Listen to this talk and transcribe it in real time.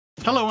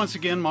Hello once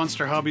again,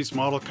 Monster Hobbies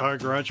Model Car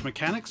Garage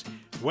Mechanics.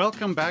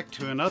 Welcome back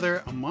to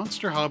another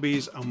Monster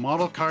Hobbies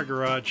Model Car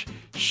Garage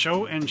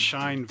Show and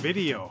Shine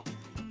video.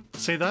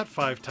 Say that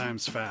 5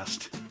 times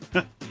fast.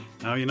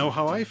 Now you know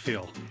how I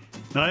feel.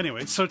 Now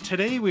anyway, so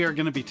today we are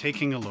going to be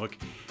taking a look,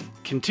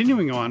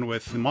 continuing on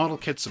with the model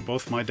kits that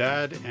both my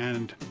dad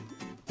and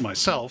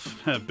myself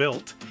have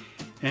built.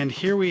 And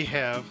here we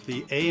have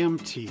the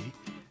AMT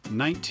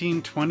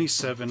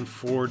 1927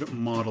 Ford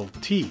Model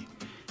T.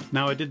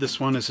 Now I did this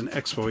one as an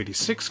Expo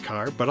 86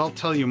 car, but I'll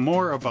tell you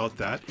more about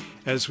that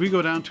as we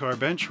go down to our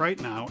bench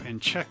right now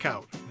and check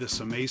out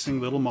this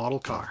amazing little model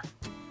car.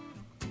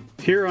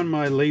 Here on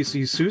my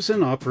Lazy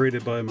Susan,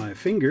 operated by my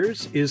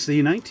fingers, is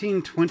the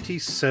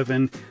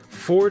 1927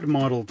 Ford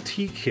Model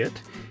T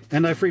kit,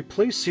 and I've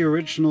replaced the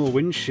original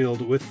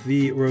windshield with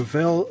the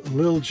Revell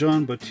Lil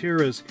Jon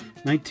Botira's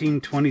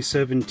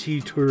 1927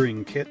 T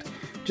Touring kit,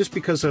 just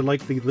because I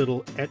like the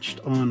little etched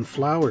on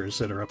flowers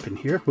that are up in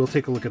here. We'll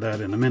take a look at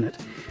that in a minute.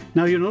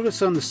 Now you'll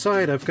notice on the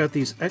side I've got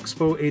these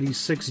Expo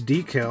 86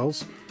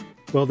 decals.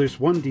 Well, there's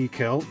one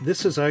decal.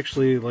 This is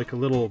actually like a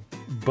little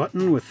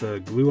button with a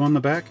glue on the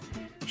back,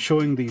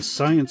 showing the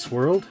Science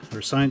World,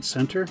 or Science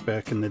Center,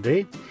 back in the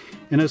day.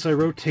 And as I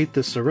rotate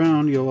this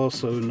around, you'll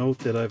also note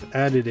that I've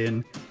added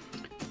in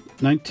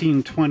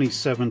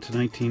 1927 to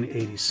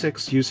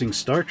 1986 using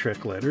Star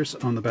Trek letters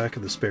on the back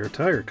of the spare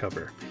tire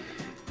cover.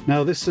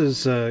 Now this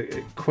is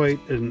quite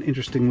an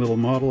interesting little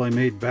model I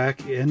made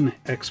back in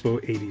Expo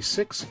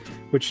 86,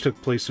 which took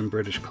place in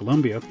British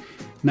Columbia.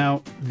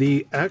 Now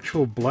the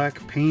actual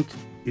black paint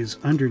is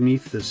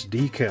underneath this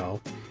decal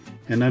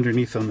and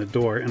underneath on the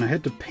door, and I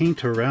had to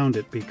paint around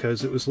it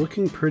because it was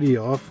looking pretty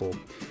awful.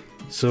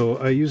 So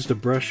I used a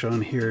brush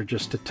on here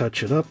just to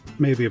touch it up,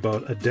 maybe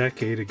about a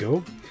decade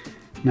ago.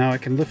 Now I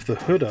can lift the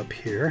hood up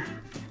here,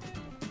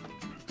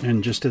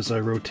 and just as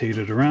I rotate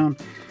it around,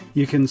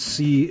 you can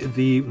see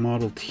the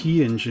Model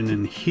T engine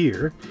in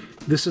here.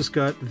 This has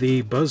got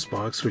the buzz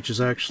box, which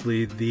is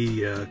actually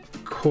the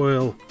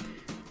coil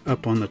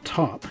up on the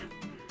top.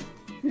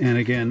 And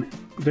again,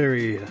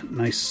 very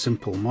nice,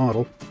 simple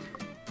model.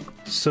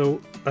 So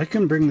I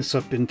can bring this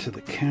up into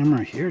the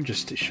camera here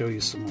just to show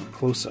you some more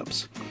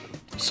close-ups.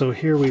 So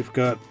here we've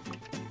got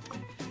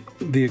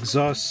the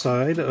exhaust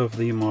side of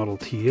the Model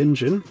T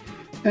engine,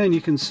 and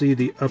you can see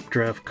the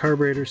updraft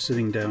carburetor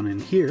sitting down in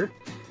here.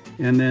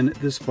 And then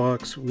this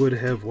box would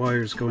have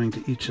wires going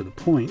to each of the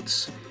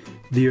points.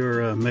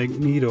 Your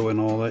magneto and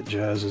all that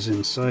jazz is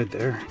inside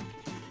there.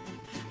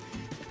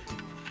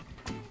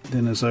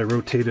 Then as I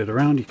rotate it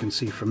around, you can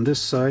see from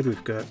this side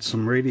we've got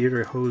some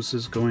radiator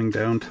hoses going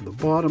down to the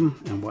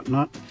bottom and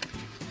whatnot.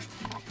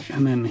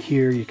 And then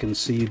here you can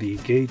see the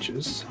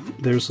gauges.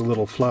 There's the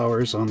little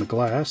flowers on the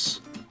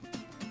glass.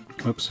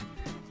 Whoops,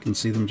 you can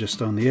see them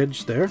just on the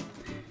edge there.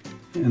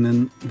 And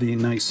then the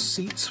nice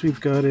seats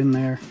we've got in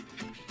there.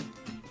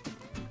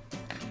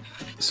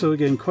 So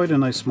again, quite a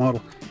nice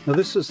model. Now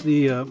this is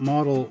the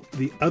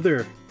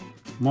other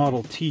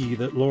Model T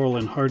that Laurel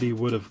and Hardy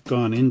would have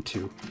gone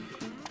into,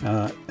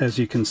 as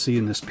you can see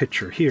in this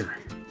picture here.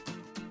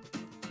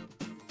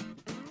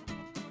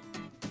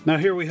 Now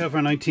here we have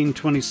our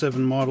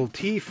 1927 Model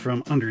T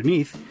from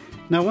underneath.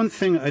 Now one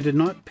thing, I did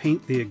not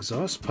paint the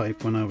exhaust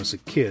pipe when I was a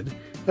kid.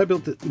 I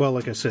built it, well,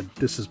 like I said,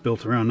 this is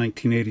built around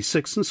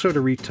 1986 and sort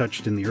of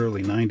retouched in the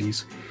early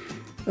 90s.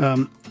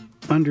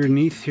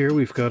 Underneath here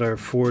we've got our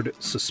Ford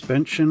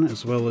suspension,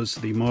 as well as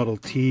the Model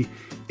T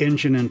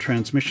engine and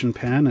transmission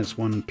pan as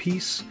one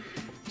piece.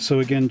 So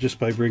again, just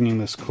by bringing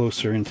this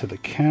closer into the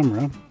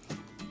camera,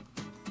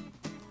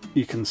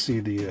 you can see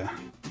the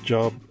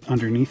job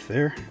underneath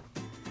there.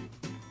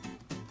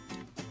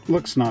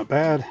 Looks not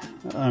bad.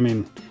 I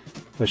mean,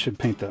 I should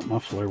paint that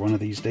muffler one of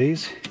these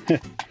days.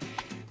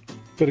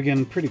 But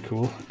again, pretty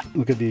cool.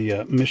 Look at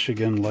the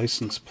Michigan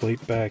license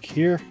plate back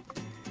here.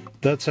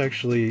 That's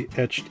actually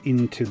etched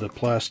into the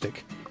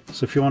plastic.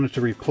 So if you wanted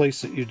to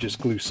replace it, you just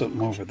glue something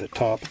over the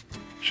top.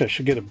 Actually, I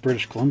should get a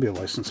British Columbia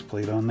license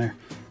plate on there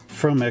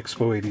from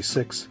Expo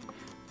 86.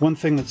 One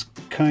thing that's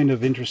kind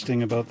of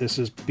interesting about this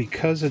is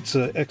because it's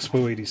a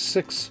Expo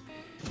 86,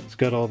 it's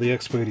got all the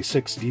Expo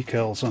 86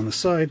 decals on the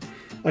side,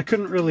 I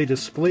couldn't really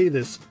display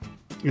this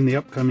in the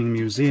upcoming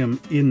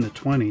museum in the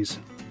 20s.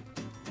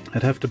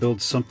 I'd have to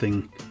build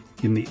something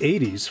in the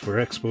 80s for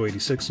Expo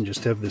 86 and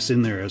just have this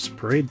in there as a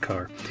parade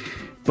car.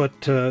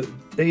 But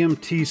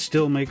AMT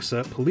still makes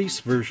that police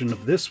version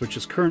of this, which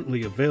is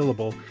currently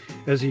available,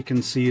 as you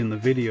can see in the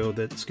video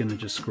that's going to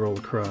just scroll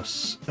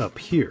across up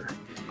here.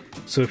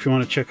 So if you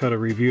want to check out a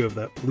review of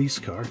that police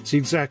car, it's the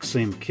exact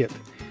same kit.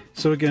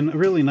 So again, a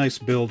really nice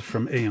build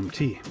from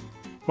AMT.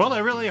 Well, I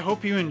really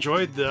hope you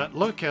enjoyed that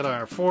look at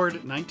our Ford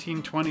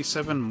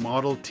 1927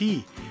 Model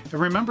T. And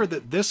remember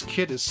that this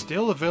kit is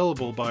still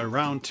available by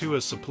round 2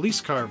 as the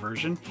police car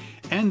version,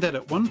 and that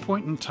at one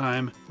point in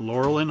time,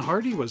 Laurel and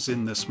Hardy was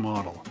in this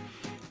model.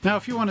 Now,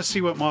 if you want to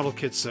see what model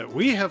kits that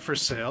we have for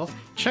sale,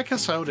 check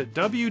us out at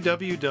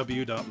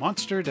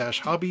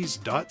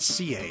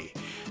www.monster-hobbies.ca.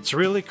 It's a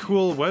really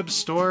cool web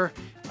store.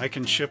 I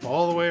can ship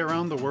all the way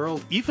around the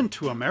world, even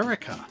to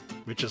America,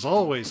 which is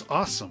always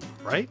awesome,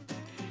 right?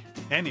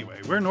 Anyway,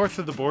 we're north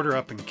of the border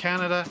up in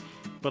Canada,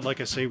 but like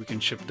I say, we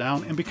can ship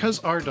down, and because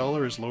our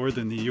dollar is lower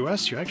than the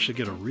US, you actually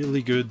get a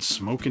really good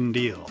smoking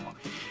deal.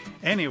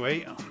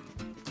 Anyway,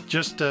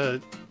 just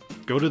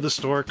go to the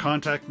store,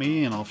 contact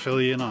me, and I'll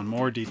fill you in on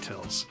more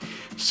details.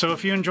 So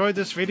if you enjoyed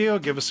this video,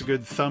 give us a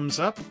good thumbs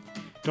up.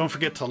 Don't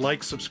forget to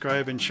like,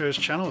 subscribe, and share this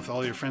channel with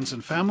all your friends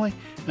and family.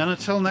 And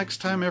until next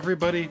time,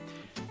 everybody,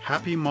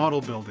 happy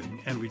model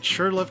building, and we'd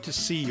sure love to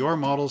see your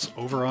models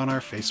over on our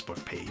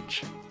Facebook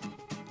page.